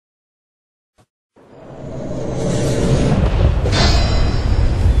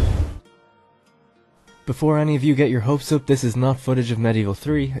Before any of you get your hopes up, this is not footage of Medieval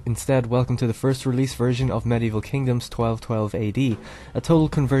 3, instead welcome to the first release version of Medieval Kingdoms 1212 AD, a total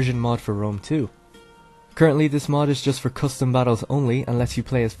conversion mod for Rome 2. Currently this mod is just for custom battles only and lets you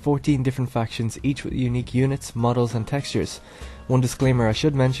play as 14 different factions, each with unique units, models and textures. One disclaimer I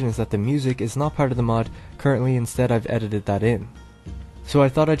should mention is that the music is not part of the mod, currently instead I've edited that in. So I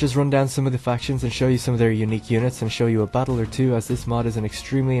thought I'd just run down some of the factions and show you some of their unique units and show you a battle or two, as this mod is an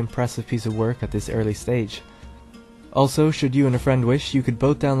extremely impressive piece of work at this early stage. Also, should you and a friend wish, you could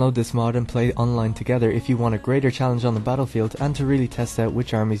both download this mod and play online together if you want a greater challenge on the battlefield and to really test out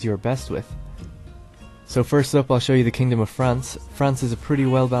which armies you are best with. So first up I'll show you the Kingdom of France. France is a pretty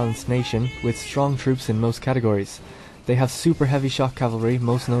well balanced nation with strong troops in most categories. They have super heavy shock cavalry,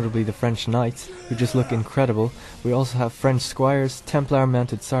 most notably the French knights, who just look incredible. We also have French squires, Templar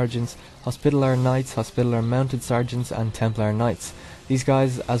mounted sergeants, Hospitaller knights, Hospitaller mounted sergeants and Templar knights. These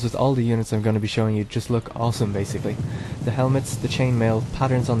guys, as with all the units I'm going to be showing you, just look awesome basically. The helmets, the chainmail,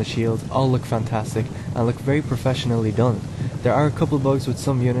 patterns on the shield, all look fantastic and look very professionally done. There are a couple bugs with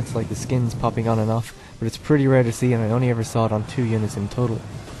some units like the skins popping on and off, but it's pretty rare to see and I only ever saw it on 2 units in total.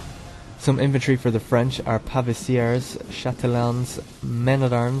 Some infantry for the French are Pavesiers, Chatelains,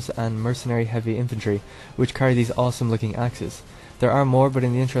 Men-at-Arms and Mercenary Heavy Infantry, which carry these awesome looking axes. There are more, but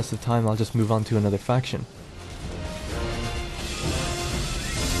in the interest of time I'll just move on to another faction.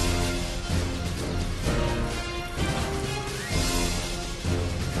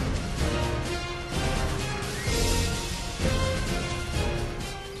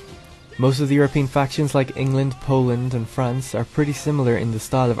 Most of the European factions like England, Poland and France are pretty similar in the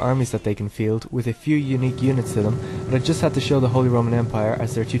style of armies that they can field, with a few unique units to them, but I just had to show the Holy Roman Empire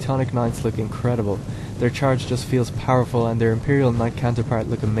as their Teutonic Knights look incredible. Their charge just feels powerful and their Imperial Knight counterpart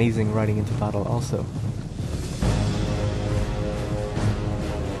look amazing riding into battle also.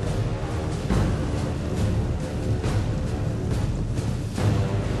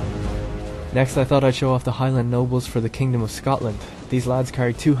 Next I thought I'd show off the Highland Nobles for the Kingdom of Scotland. These lads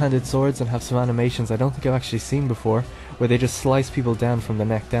carry 2-handed swords and have some animations I don't think I've actually seen before, where they just slice people down from the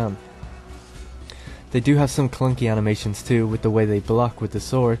neck down. They do have some clunky animations too, with the way they block with the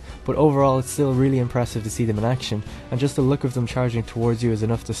sword, but overall it's still really impressive to see them in action, and just the look of them charging towards you is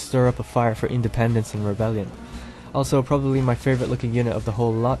enough to stir up a fire for independence and rebellion. Also, probably my favourite looking unit of the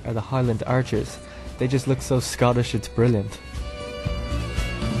whole lot are the Highland Archers. They just look so Scottish, it's brilliant.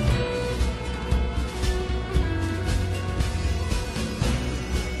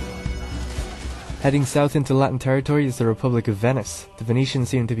 Heading south into Latin territory is the Republic of Venice. The Venetians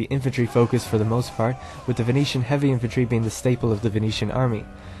seem to be infantry focused for the most part, with the Venetian heavy infantry being the staple of the Venetian army.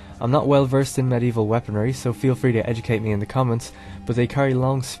 I'm not well versed in medieval weaponry, so feel free to educate me in the comments, but they carry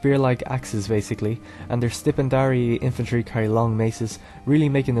long spear-like axes basically, and their Stipendiarii infantry carry long maces, really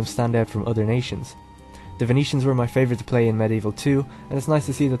making them stand out from other nations. The Venetians were my favourite to play in Medieval 2, and it's nice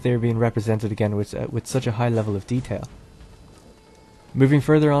to see that they are being represented again with such a high level of detail. Moving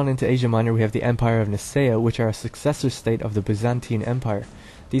further on into Asia Minor, we have the Empire of Nicaea, which are a successor state of the Byzantine Empire.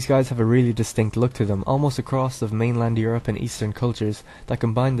 These guys have a really distinct look to them, almost a cross of mainland Europe and Eastern cultures that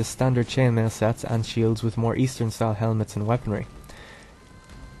combine the standard chainmail sets and shields with more Eastern style helmets and weaponry.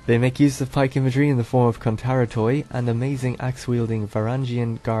 They make use of pike infantry in the form of Kontaratoi and amazing axe-wielding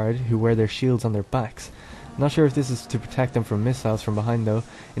Varangian guard who wear their shields on their backs. Not sure if this is to protect them from missiles from behind though.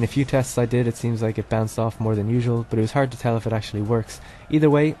 In a few tests I did, it seems like it bounced off more than usual, but it was hard to tell if it actually works. Either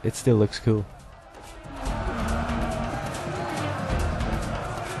way, it still looks cool.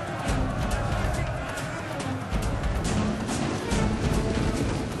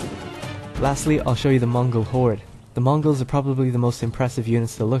 Lastly, I'll show you the Mongol Horde. The Mongols are probably the most impressive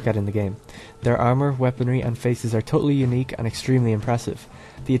units to look at in the game. Their armour, weaponry and faces are totally unique and extremely impressive.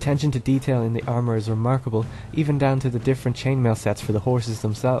 The attention to detail in the armour is remarkable, even down to the different chainmail sets for the horses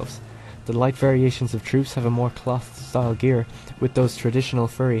themselves. The light variations of troops have a more cloth style gear, with those traditional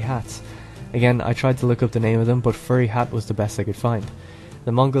furry hats. Again, I tried to look up the name of them, but furry hat was the best I could find.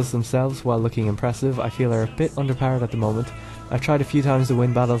 The Mongols themselves, while looking impressive, I feel are a bit underpowered at the moment. I've tried a few times to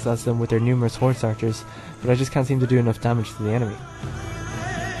win battles as them with their numerous horse archers, but I just can't seem to do enough damage to the enemy.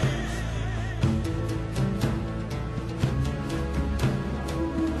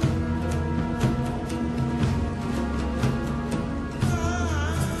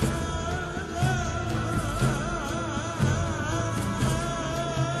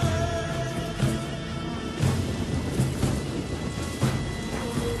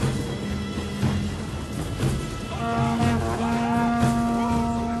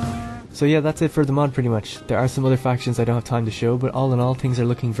 So yeah, that's it for the mod pretty much. There are some other factions I don't have time to show, but all in all things are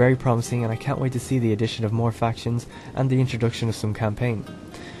looking very promising and I can't wait to see the addition of more factions and the introduction of some campaign.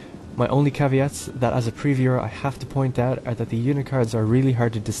 My only caveats that as a previewer I have to point out are that the unit cards are really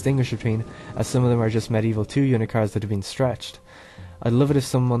hard to distinguish between, as some of them are just Medieval 2 unit cards that have been stretched. I'd love it if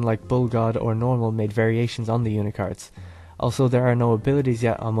someone like Bull God or Normal made variations on the unit cards. Also, there are no abilities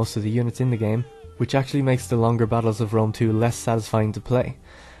yet on most of the units in the game, which actually makes the longer battles of Rome 2 less satisfying to play.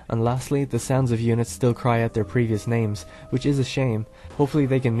 And lastly, the sounds of units still cry out their previous names, which is a shame. Hopefully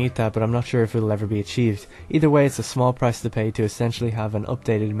they can mute that, but I'm not sure if it'll ever be achieved. Either way, it's a small price to pay to essentially have an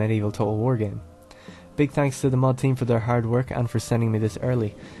updated Medieval Total War game. Big thanks to the mod team for their hard work and for sending me this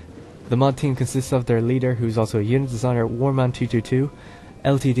early. The mod team consists of their leader, who's also a unit designer, Warman222,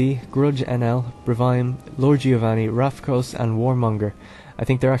 LTD, Grudge NL, Brevime, Lord Giovanni, Rafkos, and Warmonger. I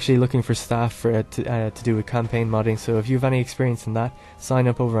think they're actually looking for staff for to do with campaign modding, so if you have any experience in that, sign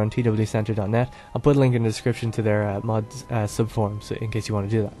up over on twcenter.net. I'll put a link in the description to their mod subforum, so in case you want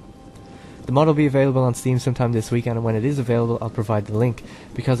to do that. The mod will be available on Steam sometime this weekend, and when it is available I'll provide the link.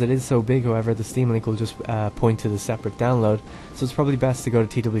 Because it is so big, however, the Steam link will just point to the separate download, so it's probably best to go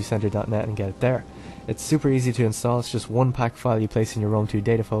to twcenter.net and get it there. It's super easy to install, it's just one pack file you place in your Rome 2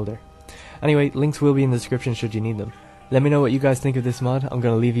 data folder. Anyway, links will be in the description should you need them. Let me know what you guys think of this mod. I'm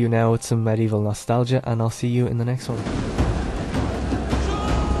going to leave you now with some medieval nostalgia, and I'll see you in the next one.